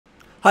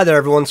Hi there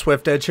everyone,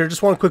 Swift Edge here.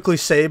 Just want to quickly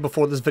say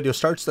before this video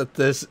starts that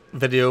this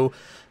video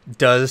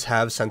does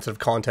have sensitive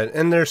content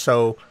in there,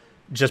 so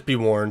just be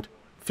warned.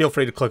 Feel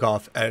free to click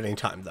off at any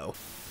time though.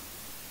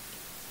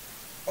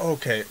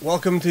 Okay,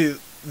 welcome to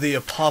the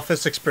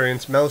Apophis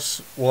Experience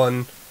Mouse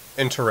 1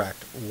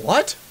 Interact.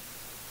 What?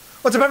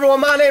 What's up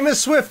everyone, my name is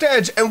Swift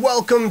Edge and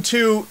welcome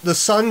to The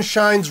Sun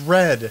Shines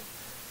Red.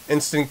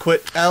 Instant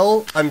quit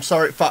L. I'm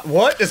sorry,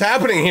 what is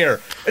happening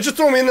here? It just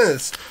threw me in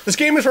this. This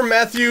game is from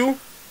Matthew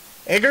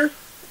Ager?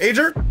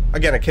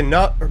 Again, I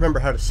cannot remember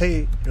how to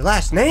say your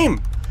last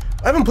name.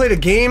 I haven't played a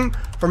game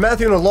for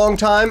Matthew in a long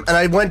time, and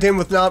I went in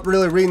with not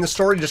really reading the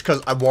story just because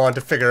I wanted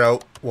to figure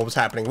out what was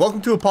happening. Welcome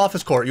to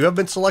Apophis Court. You have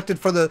been selected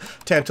for the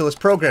Tantalus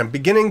program.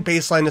 Beginning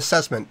baseline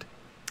assessment.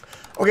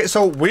 Okay,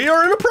 so we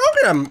are in a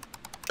program,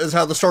 is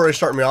how the story is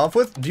starting me off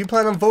with. Do you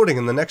plan on voting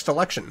in the next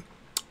election?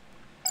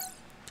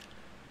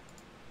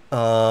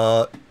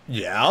 Yeah?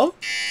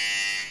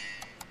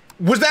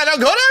 Was that a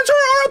good answer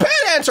or a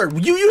bad answer?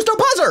 You used a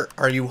buzzer.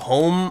 Are you a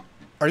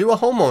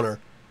homeowner?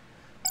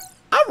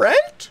 I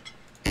rent?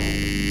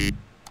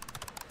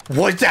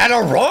 Was that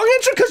a wrong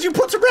answer? Because you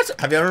put some arrested.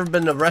 Have you ever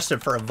been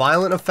arrested for a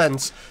violent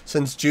offense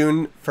since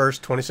June 1st,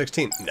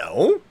 2016?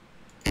 No.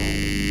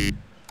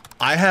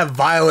 I have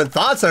violent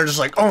thoughts that are just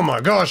like, oh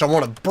my gosh, I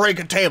want to break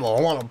a table.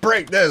 I want to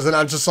break this. And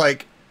I'm just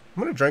like,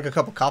 I'm going to drink a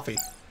cup of coffee.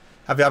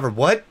 Have you ever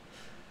what?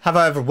 Have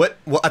I ever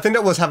I think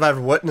that was have I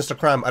ever witnessed a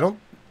crime?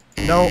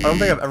 No, I don't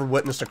think I've ever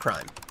witnessed a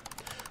crime.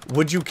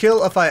 Would you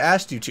kill if I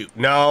asked you to?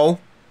 No.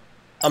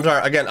 I'm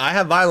sorry, again, I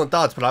have violent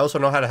thoughts, but I also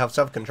know how to have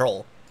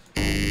self-control.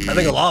 I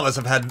think a lot of us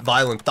have had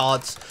violent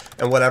thoughts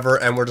and whatever,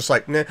 and we're just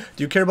like, nah,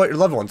 do you care about your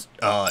loved ones?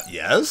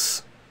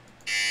 Yes?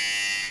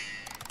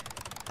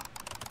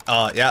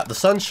 Yeah, the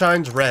sun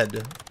shines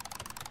red.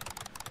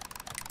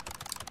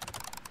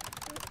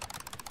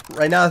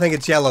 Right now I think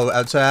it's yellow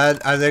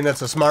outside. I think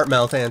that's a smart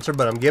mouth answer,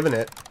 but I'm giving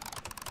it.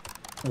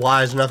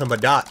 Why is nothing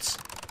but dots?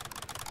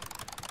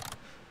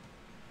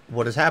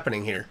 What is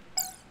happening here?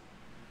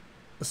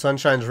 The sun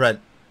shines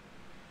red.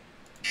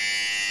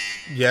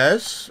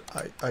 Yes,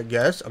 I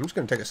guess. I'm just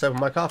gonna take a sip of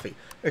my coffee.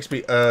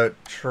 XP,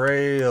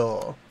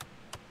 trail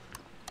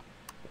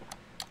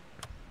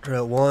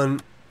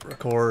 1,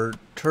 record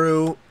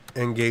true,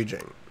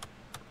 engaging.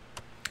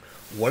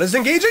 What is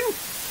engaging?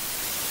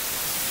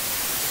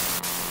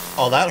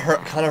 Oh, that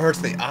kind of hurts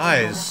the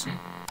eyes.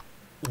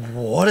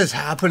 What is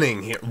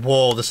happening here?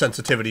 Whoa, the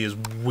sensitivity is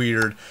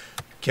weird.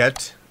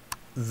 Get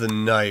the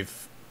knife.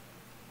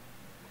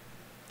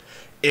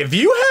 If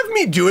you have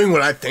me doing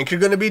what I think you're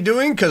going to be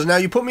doing, because now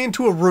you put me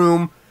into a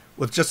room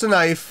with just a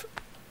knife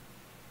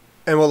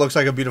and what looks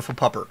like a beautiful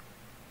pupper.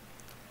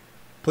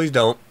 Please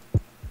don't.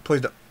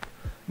 Please don't.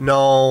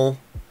 No.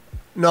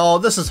 No,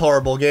 this is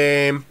horrible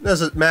game.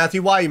 This is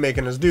Matthew, why are you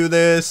making us do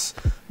this?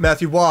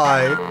 Matthew,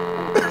 why? I'm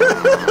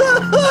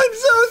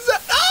so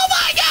sad. Oh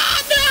my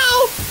god,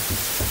 no!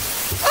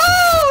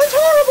 Oh, it's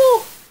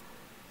horrible!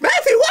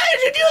 Matthew, why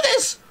did you do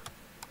this?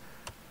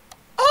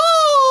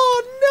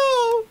 Oh,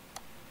 no!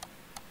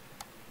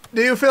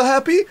 Do you feel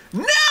happy?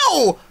 No!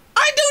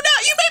 I do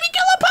not! You made me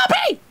kill a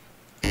puppy!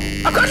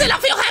 Of course I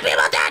don't feel happy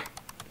about that!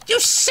 You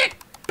sick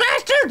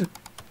bastard!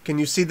 Can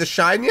you see the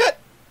shine yet?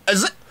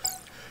 Is it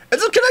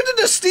connected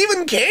to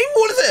Stephen King?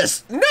 What is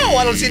this? No,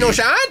 I don't see no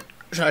shine!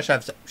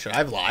 Should I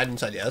have lied and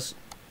said yes?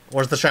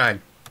 Where's the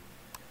shine?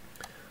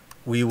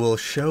 We will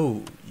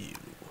show you.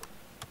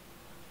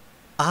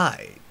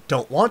 I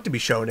don't want to be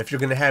shown if you're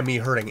going to have me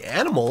hurting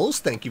animals.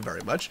 Thank you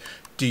very much.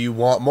 Do you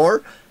want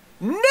more?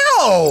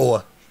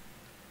 No!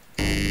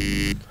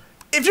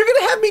 If you're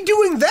gonna have me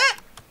doing that,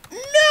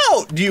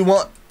 no! Do you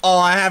want... Oh,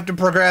 I have to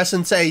progress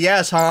and say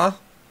yes, huh?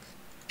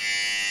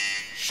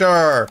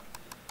 Sure.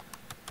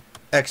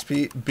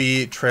 XP,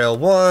 B, trail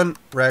 1,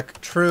 rec,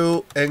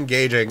 true,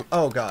 engaging.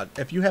 Oh god,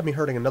 if you have me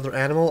hurting another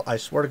animal, I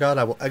swear to god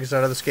I will exit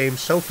out of this game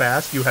so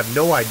fast, you have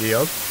no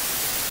idea.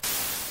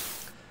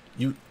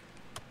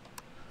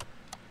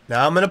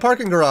 Now I'm in a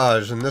parking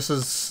garage, and this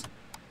is...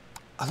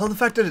 I love the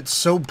fact that it's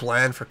so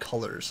bland for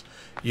colors.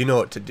 You know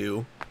what to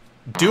do.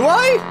 Do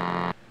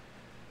I?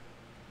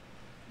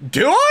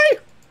 Do I?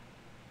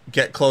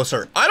 Get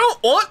closer. I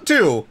don't want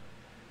to!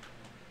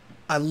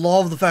 I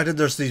love the fact that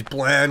there's these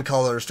bland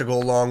colors to go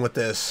along with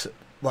this.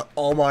 But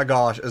oh my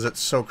gosh, is it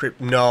so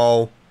creepy?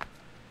 No.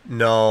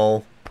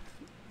 No.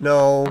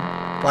 No.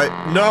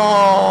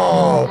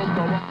 No!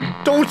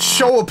 Don't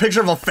show a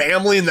picture of a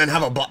family and then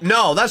have a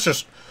no, that's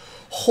just...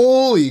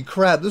 Holy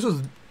crap, this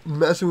is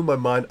messing with my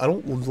mind. I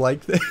don't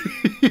like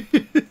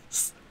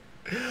this.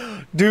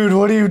 Dude,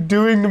 what are you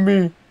doing to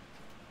me?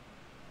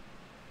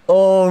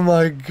 Oh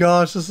my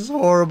gosh, this is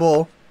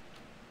horrible.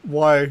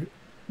 Why?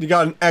 You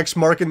got an X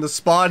marking the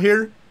spot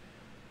here?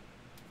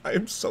 I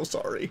am so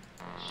sorry.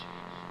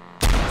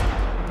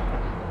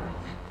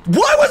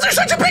 Why was there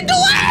such a big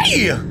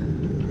delay?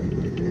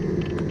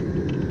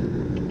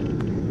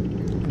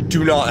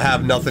 Do not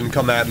have nothing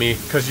come at me,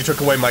 because you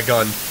took away my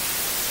gun.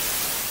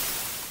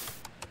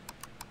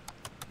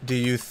 Do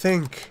you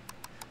think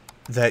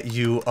that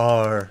you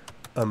are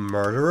a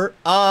murderer?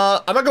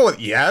 I'm gonna go with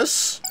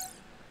yes.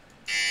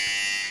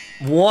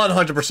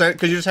 100%,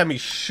 because you just had me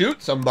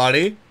shoot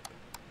somebody.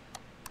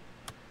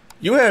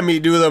 You had me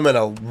do them in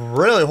a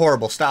really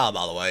horrible style,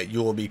 by the way.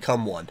 You will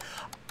become one.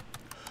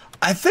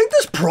 I think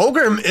this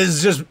program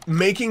is just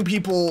making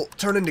people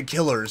turn into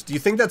killers. Do you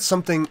think that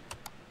something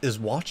is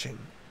watching?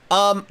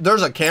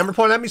 There's a camera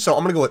pointed at me, so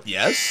I'm gonna go with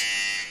yes.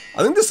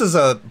 I think this is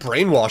a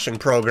brainwashing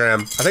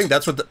program. I think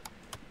that's what the...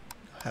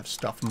 I have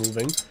stuff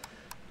moving.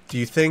 Do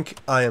you think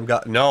I am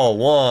got... No,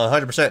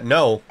 100%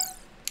 no.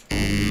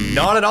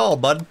 Not at all,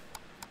 bud.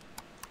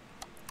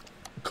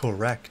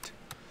 Correct.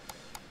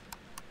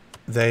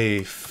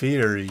 They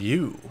fear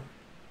you.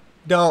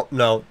 Don't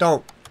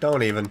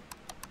even.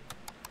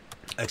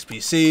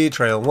 XPC,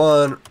 Trail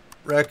 1,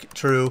 Rec,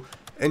 True,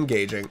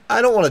 Engaging.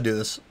 I don't want to do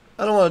this.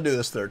 I don't want to do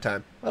this third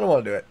time. I don't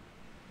want to do it.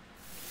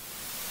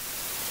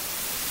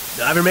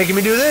 Now you're making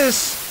me do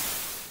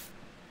this.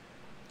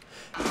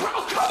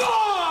 Oh, come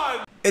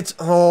on! It's...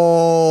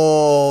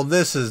 Oh,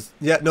 this is...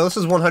 Yeah, no, this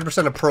is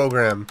 100% a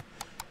program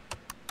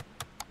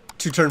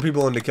to turn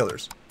people into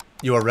killers.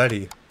 You are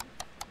ready.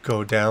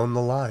 Go down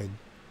the line.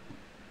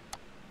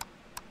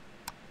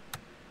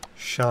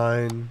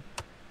 Shine.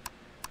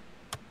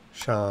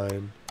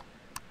 Shine.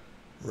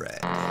 Red.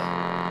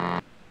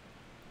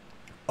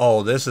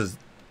 Oh, this is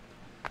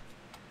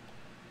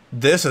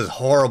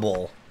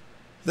horrible.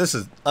 This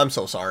is... I'm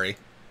so sorry.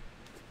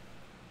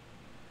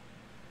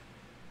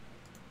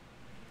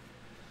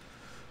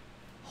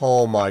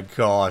 Oh my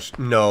gosh.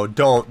 No,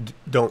 don't.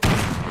 No.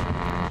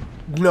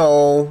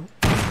 No.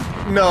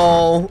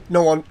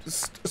 No one.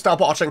 Stop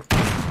watching.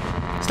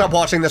 Stop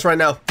watching this right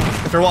now.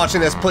 If you're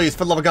watching this, please,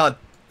 for the love of God.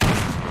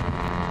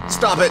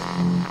 Stop it.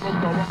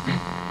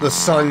 The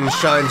sun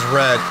shines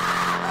red.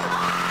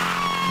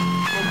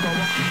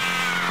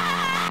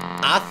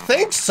 I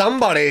think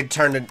somebody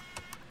turned it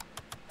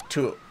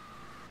to...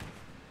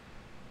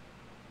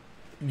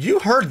 You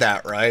heard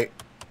that, right?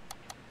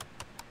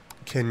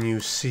 Can you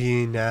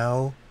see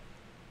now?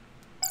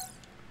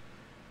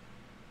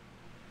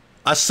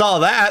 I saw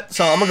that,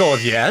 so I'm gonna go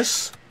with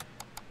yes.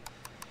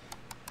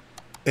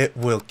 It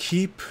will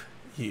keep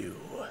you.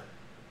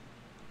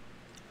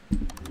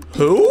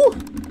 Who?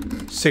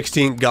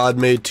 16th God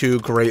made two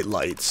great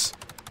lights.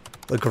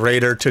 The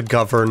greater to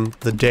govern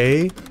the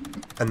day,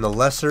 and the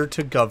lesser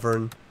to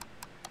govern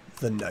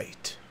the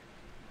night.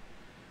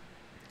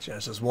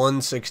 Genesis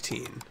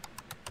 1:16.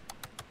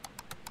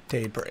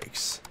 Day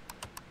breaks.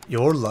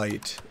 Your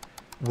light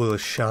will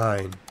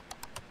shine.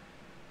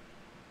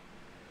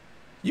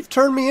 You've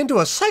turned me into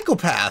a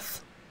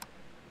psychopath.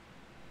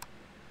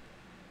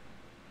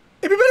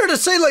 It'd be better to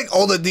say, like,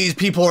 oh, that these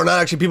people are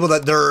not actually people,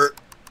 that they're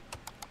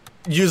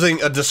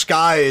using a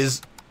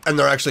disguise and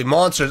they're actually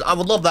monsters. I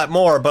would love that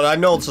more, but I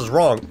know this is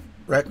wrong.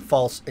 Right?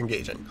 False.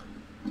 Engaging.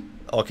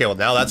 Okay, well,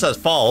 now that says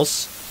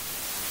false.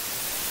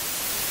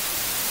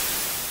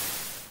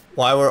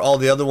 Why were all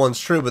the other ones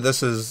true, but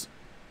this is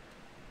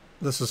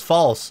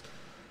false?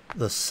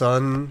 The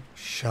sun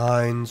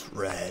shines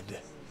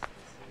red.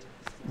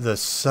 The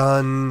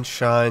sun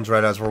shines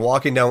red as we're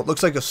walking down what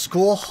looks like a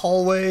school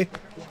hallway,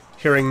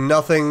 hearing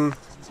nothing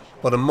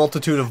but a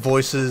multitude of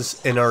voices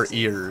in our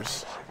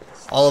ears.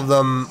 All of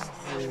them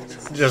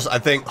just, I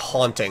think,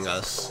 haunting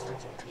us.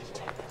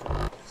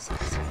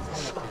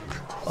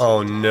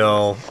 Oh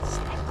no.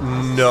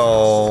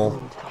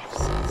 No.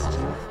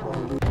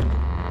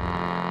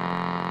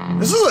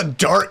 This is a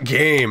dark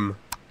game.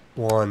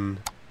 1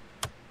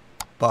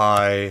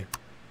 by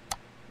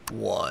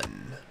 1.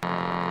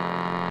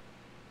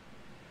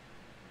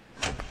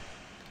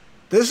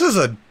 This is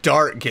a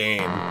dark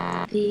game.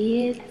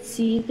 The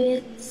itsy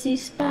bitsy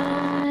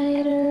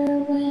spider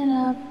went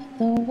up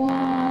the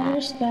water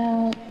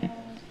spout.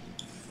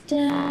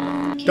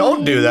 Down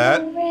Don't do that.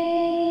 came the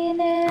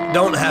rain and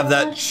Don't have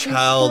that washed the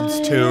child's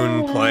fire tune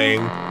away.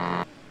 playing.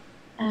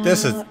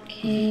 This is... Out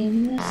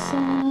came the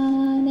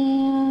sun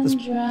and This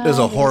dried is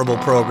a horrible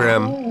up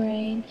program. the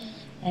rain,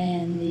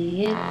 and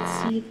the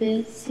itsy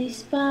bitsy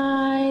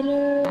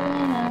spider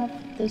went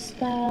up the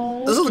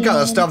spout. This is the kind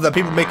of again. stuff that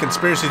people make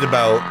conspiracies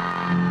about.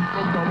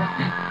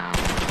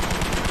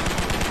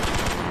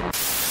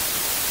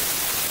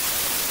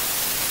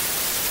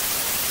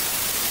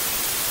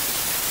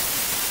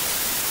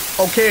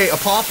 Okay,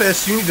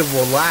 Apophis, you need to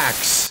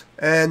relax.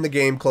 And the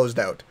game closed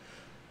out.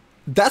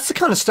 That's the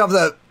kind of stuff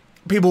that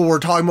people were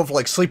talking about for,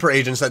 like, sleeper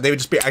agents, that they would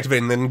just be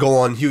activated and then go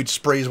on huge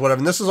sprees, whatever.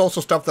 And this is also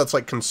stuff that's,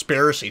 like,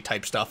 conspiracy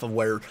type stuff, of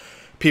where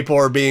people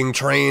are being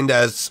trained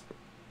as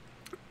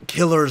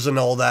killers and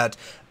all that,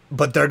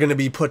 but they're going to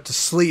be put to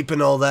sleep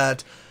and all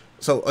that.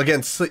 So,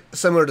 again,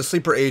 similar to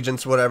sleeper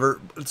agents, whatever.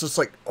 It's just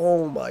like,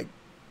 oh my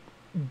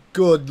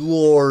good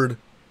lord.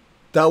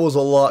 That was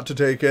a lot to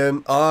take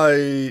in.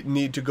 I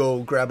need to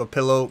go grab a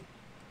pillow,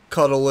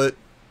 cuddle it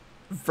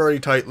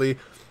very tightly,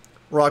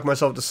 rock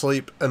myself to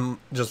sleep, and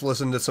just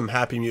listen to some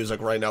happy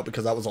music right now,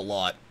 because that was a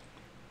lot.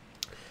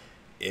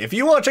 If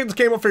you want to check this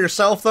game out for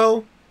yourself,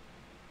 though,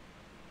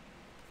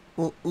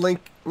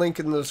 link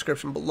in the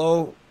description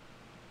below.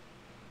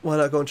 Why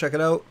not go and check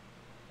it out?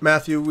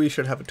 Matthew, we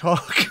should have a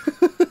talk.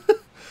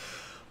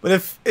 But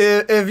if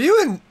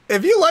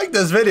you like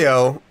this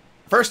video,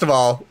 first of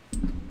all,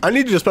 I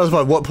need you to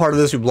specify what part of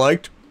this you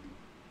liked,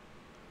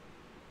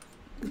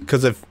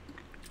 because if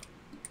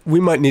we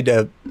might need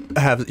to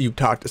have you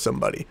talk to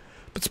somebody.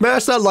 But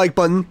smash that like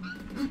button,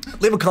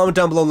 leave a comment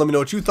down below and let me know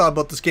what you thought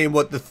about this game,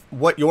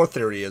 what your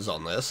theory is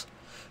on this.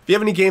 If you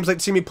have any games you'd like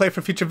to see me play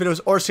for future videos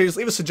or series,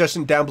 leave a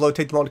suggestion down below,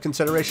 take them all into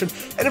consideration.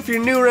 And if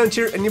you're new around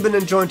here and you've been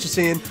enjoying what you're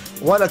seeing,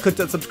 why not click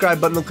that subscribe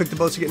button and click the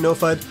bell to get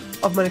notified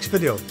of my next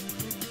video.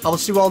 I will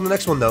see you all in the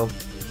next one though.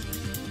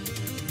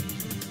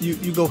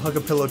 You go hug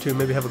a pillow too,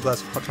 maybe have a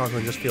glass of hot chocolate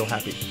and just feel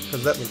happy.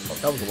 Because that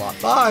was a lot.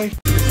 Bye!